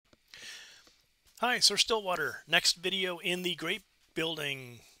Hi, Sir Stillwater. Next video in the Great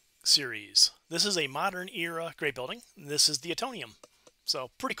Building series. This is a modern era great building. This is the Atomium.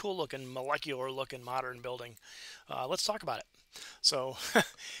 So pretty cool looking, molecular looking modern building. Let's talk about it. So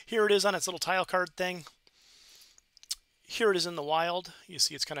here it is on its little tile card thing. Here it is in the wild. You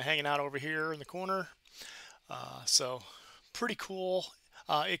see it's kind of hanging out over here in the corner. So pretty cool.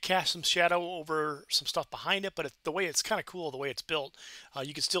 It casts some shadow over some stuff behind it, but the way it's kind of cool, the way it's built,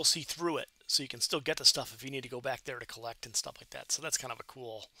 you can still see through it. So you can still get the stuff if you need to go back there to collect and stuff like that. So that's kind of a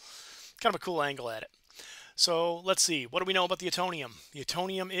cool angle at it. So let's see, what do we know about the Atomium? The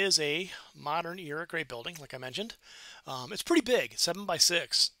Atomium is a modern era great building, like I mentioned. It's pretty big, 7 by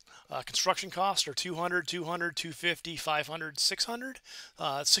 6. Construction costs are 200, 200, 250, 500, 600.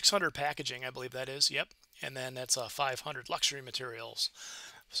 600 packaging, I believe that is. Yep. And then that's 500 luxury materials.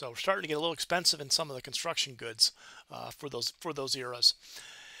 So we're starting to get a little expensive in some of the construction goods for those eras.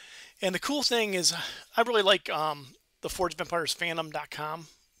 And the cool thing is, I really like the Forge of Empires fandom.com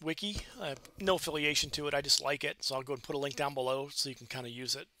wiki. I have no affiliation to it. I just like it. So I'll go and put a link down below so you can kind of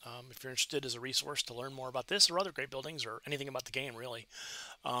use it if you're interested as a resource to learn more about this or other great buildings or anything about the game, really.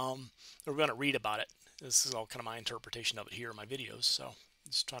 We're going to read about it. This is all kind of my interpretation of it here in my videos. So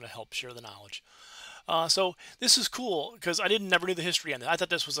just trying to help share the knowledge. So this is cool because I never knew the history on it. I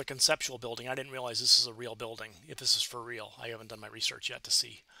thought this was a conceptual building. I didn't realize this is a real building. If this is for real, I haven't done my research yet to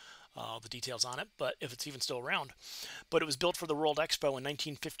see the details on it, but if it's even still around. But it was built for the World Expo in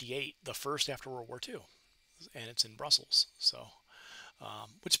 1958, the first after World War II, and it's in Brussels. So,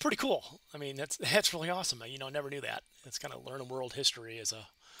 which is pretty cool. I mean, that's really awesome. You know, I never knew that. It's kind of learning world history as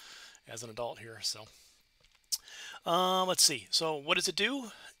an adult here. So, let's see. So, what does it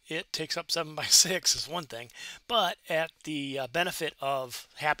do? It takes up 7 by 6 is one thing, but at the benefit of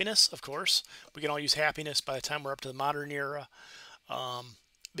happiness, of course. We can all use happiness by the time we're up to the modern era.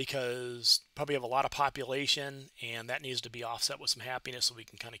 Because probably have a lot of population and that needs to be offset with some happiness so we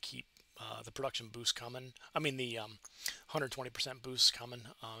can kind of keep the production boost coming. I mean the 120% boost coming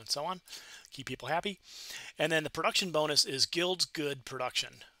and so on. Keep people happy. And then the production bonus is Guild's Good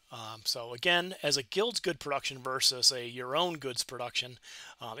production. So again, as a Guild's Good production versus your own goods production,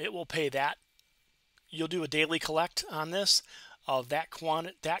 it will pay that. You'll do a daily collect on this of that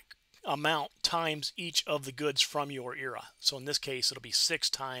amount times each of the goods from your era. So in this case, it'll be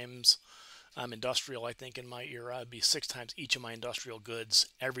 6 times industrial. I think in my era, it'd be 6 times each of my industrial goods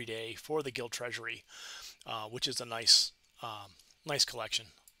every day for the guild treasury, which is a nice collection.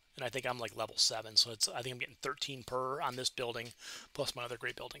 And I think I'm like level 7, so I think I'm getting 13 per on this building plus my other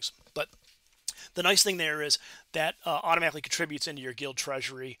great buildings. But the nice thing there is that automatically contributes into your guild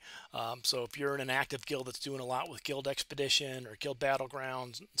treasury. So if you're in an active guild that's doing a lot with guild expedition or guild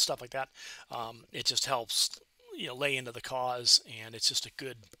battlegrounds and stuff like that, it just helps lay into the cause, and it's just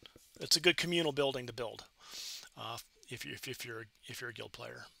it's a good communal building to build if you're a guild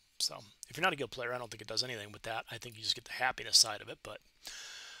player. So if you're not a guild player, I don't think it does anything with that. I think you just get the happiness side of it. But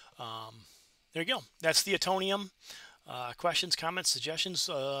there you go. That's the Atomium. Questions, comments, suggestions.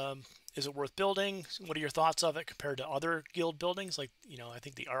 Is it worth building? What are your thoughts of it compared to other guild buildings? Like, I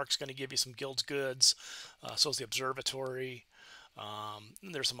think the Ark's going to give you some guild's goods. So is the Observatory.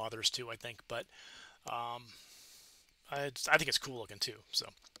 There's some others too, I think. But I think it's cool looking too. So,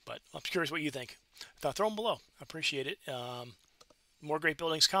 but I'm curious what you think. Throw them below. I appreciate it. More great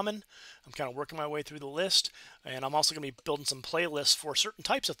buildings coming. I'm kind of working my way through the list, and I'm also going to be building some playlists for certain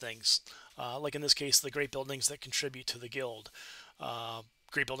types of things, like in this case, the great buildings that contribute to the guild,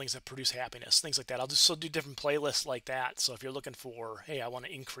 great buildings that produce happiness, things like that. I'll just do different playlists like that. So if you're looking for, hey, I want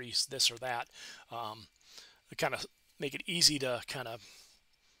to increase this or that, kind of make it easy to kind of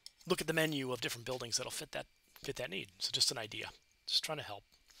look at the menu of different buildings that'll fit that need. So just an idea, just trying to help.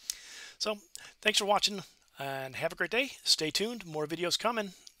 So thanks for watching. And have a great day. Stay tuned. More videos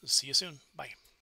coming. See you soon. Bye.